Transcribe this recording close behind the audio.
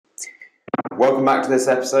Welcome back to this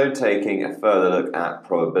episode, taking a further look at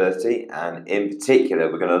probability, and in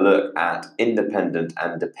particular we're going to look at independent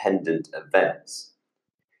and dependent events.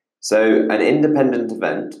 So an independent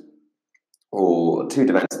event, or two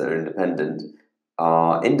events that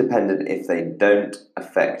are independent if they don't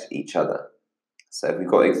affect each other. So if we've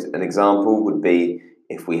got an example would be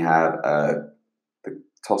if we have the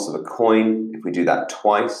toss of a coin. If we do that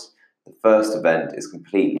twice, the first event is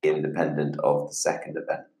completely independent of the second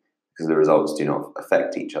event, because the results do not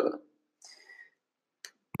affect each other.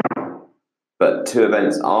 But two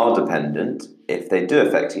events are dependent if they do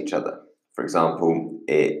affect each other. For example,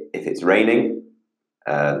 if it's raining,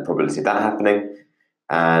 the probability of that happening,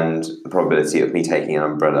 and the probability of me taking an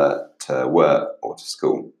umbrella to work or to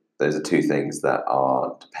school. Those are two things that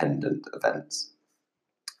are dependent events.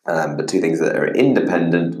 But two things that are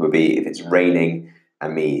independent would be if it's raining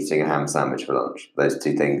and me eating a ham sandwich for lunch. Those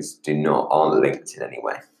two things aren't linked in any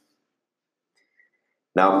way.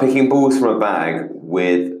 Now, picking balls from a bag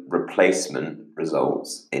with replacement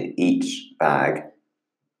results in each bag,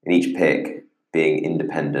 in each pick, being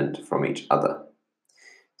independent from each other.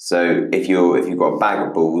 So if you've got a bag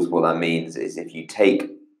of balls, what that means is if you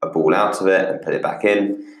take a ball out of it and put it back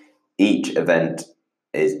in, each event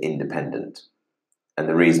is independent. And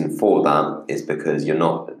the reason for that is because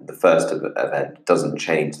the first event doesn't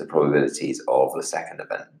change the probabilities of the second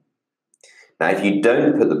event. Now, if you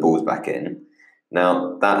don't put the balls back in,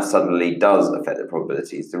 now that suddenly does affect the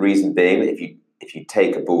probabilities. The reason being that if you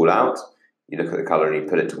take a ball out, you look at the colour and you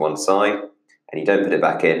put it to one side, and you don't put it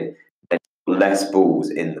back in, then less balls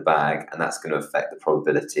in the bag, and that's going to affect the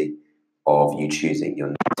probability of you choosing your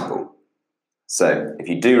next ball. So if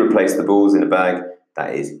you do replace the balls in a bag,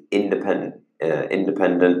 that is independent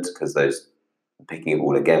because those picking a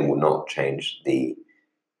ball again will not change the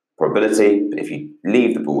probability. But if you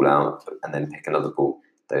leave the ball out and then pick another ball,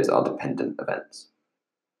 those are dependent events.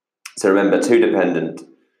 So remember, two dependent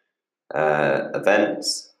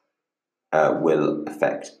events will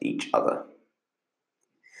affect each other.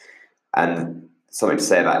 And something to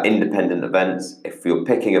say about independent events: if you're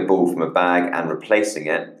picking a ball from a bag and replacing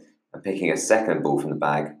it, and picking a second ball from the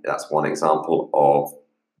bag, that's one example of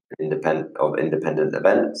independent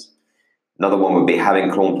events. Another one would be having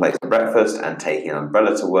cornflakes for breakfast and taking an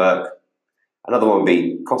umbrella to work. Another one would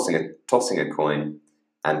be tossing a coin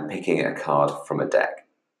and picking a card from a deck.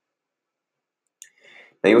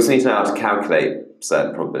 Now, you also need to know how to calculate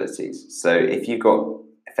certain probabilities. So if you've got,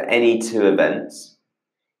 for any two events,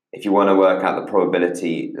 if you want to work out the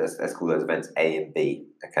probability, let's call those events A and B,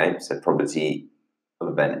 okay? So probability of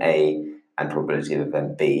event A and probability of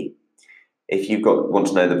event B. If you want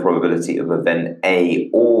to know the probability of event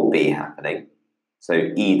A or B happening, so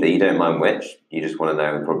either, you don't mind which, you just want to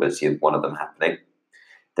know the probability of one of them happening,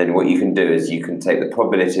 then what you can do is you can take the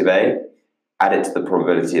probability of A, add it to the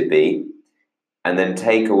probability of B, and then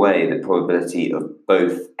take away the probability of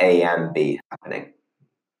both A and B happening.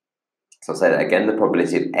 So I'll say that again: the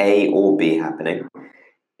probability of A or B happening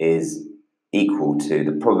is equal to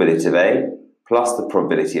the probability of A plus the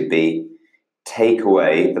probability of B, take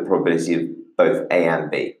away the probability of both A and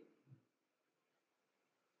B.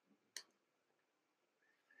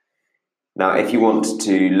 Now, if you want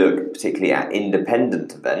to look particularly at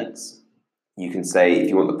independent events, you can say if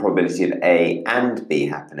you want the probability of A and B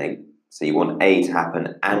happening, so you want A to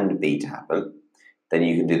happen and B to happen, then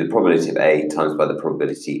you can do the probability of A times by the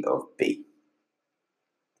probability of B.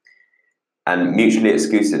 And mutually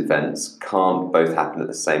exclusive events can't both happen at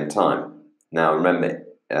the same time. Now remember,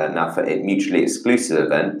 for mutually exclusive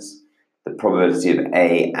events, the probability of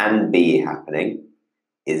A and B happening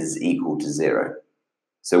is equal to 0.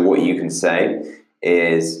 So what you can say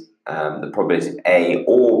is the probability of A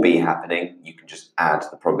or B happening, you can just add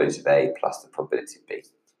the probability of A plus the probability of B.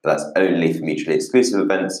 But that's only for mutually exclusive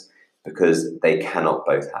events, because they cannot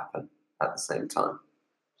both happen at the same time.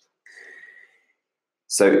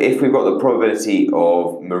 So if we've got the probability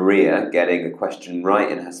of Maria getting the question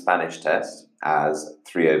right in her Spanish test as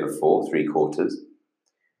 3/4, 3/4,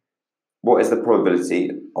 what is the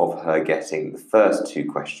probability of her getting the first two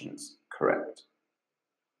questions correct?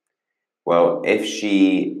 Well, if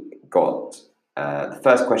she got the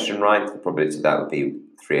first question right, the probability of that would be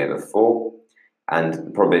 3/4, and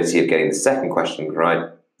the probability of getting the second question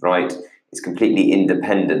right is completely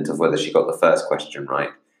independent of whether she got the first question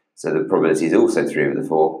right. So the probability is also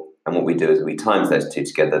 3/4, and what we do is we times those two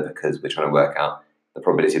together, because we're trying to work out the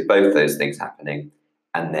probability of both those things happening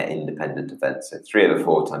and their independent events. So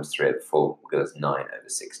 3/4 times 3/4 will give us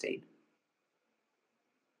 9/16.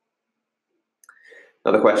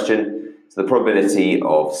 Another question. So the probability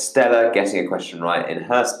of Stella getting a question right in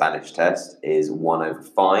her Spanish test is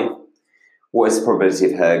 1/5. What is the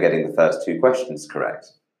probability of her getting the first 2 questions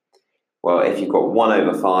correct? Well, if you've got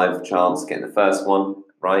 1/5 chance of getting the first one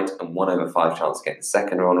right and 1/5 chance of getting the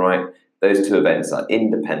second one right, those 2 events are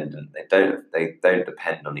independent. They don't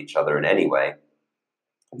depend on each other in any way.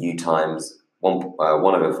 U times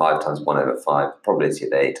 1/5 times 1/5 probability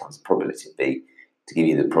of A times probability of B to give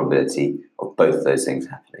you the probability of both of those things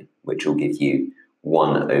happening, which will give you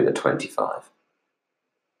 1/25.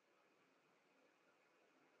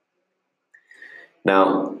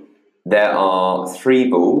 Now, there are 3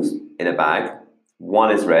 balls in a bag.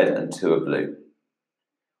 1 is red and 2 are blue.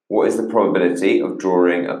 What is the probability of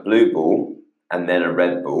drawing a blue ball and then a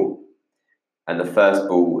red ball, and the first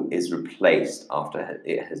ball is replaced after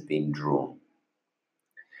it has been drawn?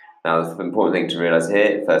 Now, the important thing to realise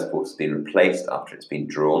here, first ball has been replaced after it's been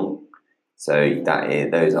drawn. So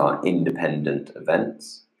those are independent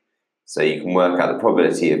events. So you can work out the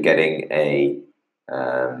probability of getting a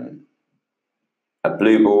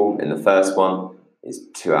blue ball in the first one is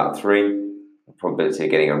 2 out of 3. The probability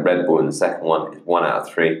of getting a red ball in the second one is 1 out of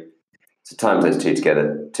 3. So times those 2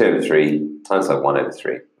 together, 2/3 times by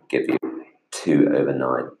 1/3 will give you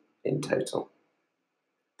 2/9 in total.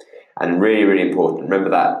 And really, really important, remember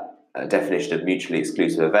that definition of mutually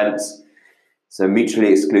exclusive events. So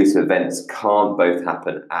mutually exclusive events can't both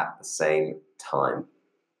happen at the same time.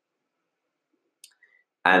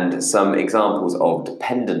 And some examples of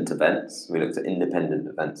dependent events, we looked at independent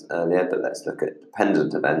events earlier, but let's look at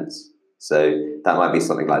dependent events. So that might be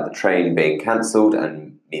something like the train being cancelled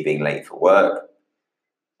and me being late for work,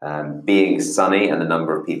 being sunny and the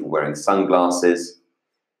number of people wearing sunglasses,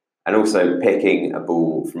 and also picking a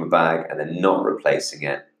ball from a bag and then not replacing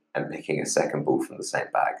it and picking a second ball from the same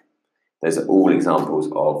bag. Those are all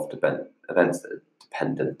examples of events that are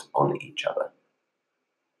dependent on each other.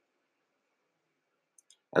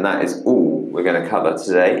 And that is all we're going to cover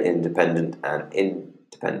today in dependent and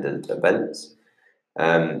independent events.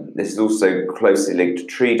 This is also closely linked to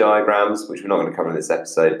tree diagrams, which we're not going to cover in this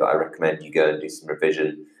episode, but I recommend you go and do some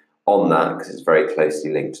revision on that because it's very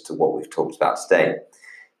closely linked to what we've talked about today.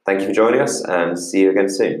 Thank you for joining us and see you again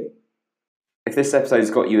soon. If this episode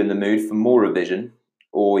has got you in the mood for more revision,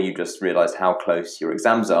 or you just realised how close your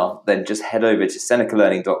exams are, then just head over to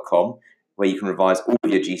senecalearning.com where you can revise all of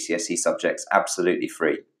your GCSE subjects absolutely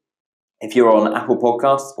free. If you're on Apple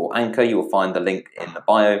Podcasts or Anchor, you'll find the link in the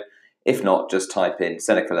bio. If not, just type in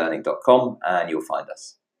senecalearning.com and you'll find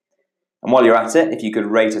us. And while you're at it, if you could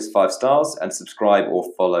rate us 5 stars and subscribe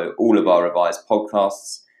or follow all of our revised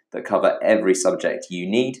podcasts that cover every subject you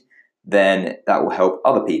need, then that will help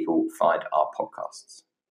other people find our podcasts.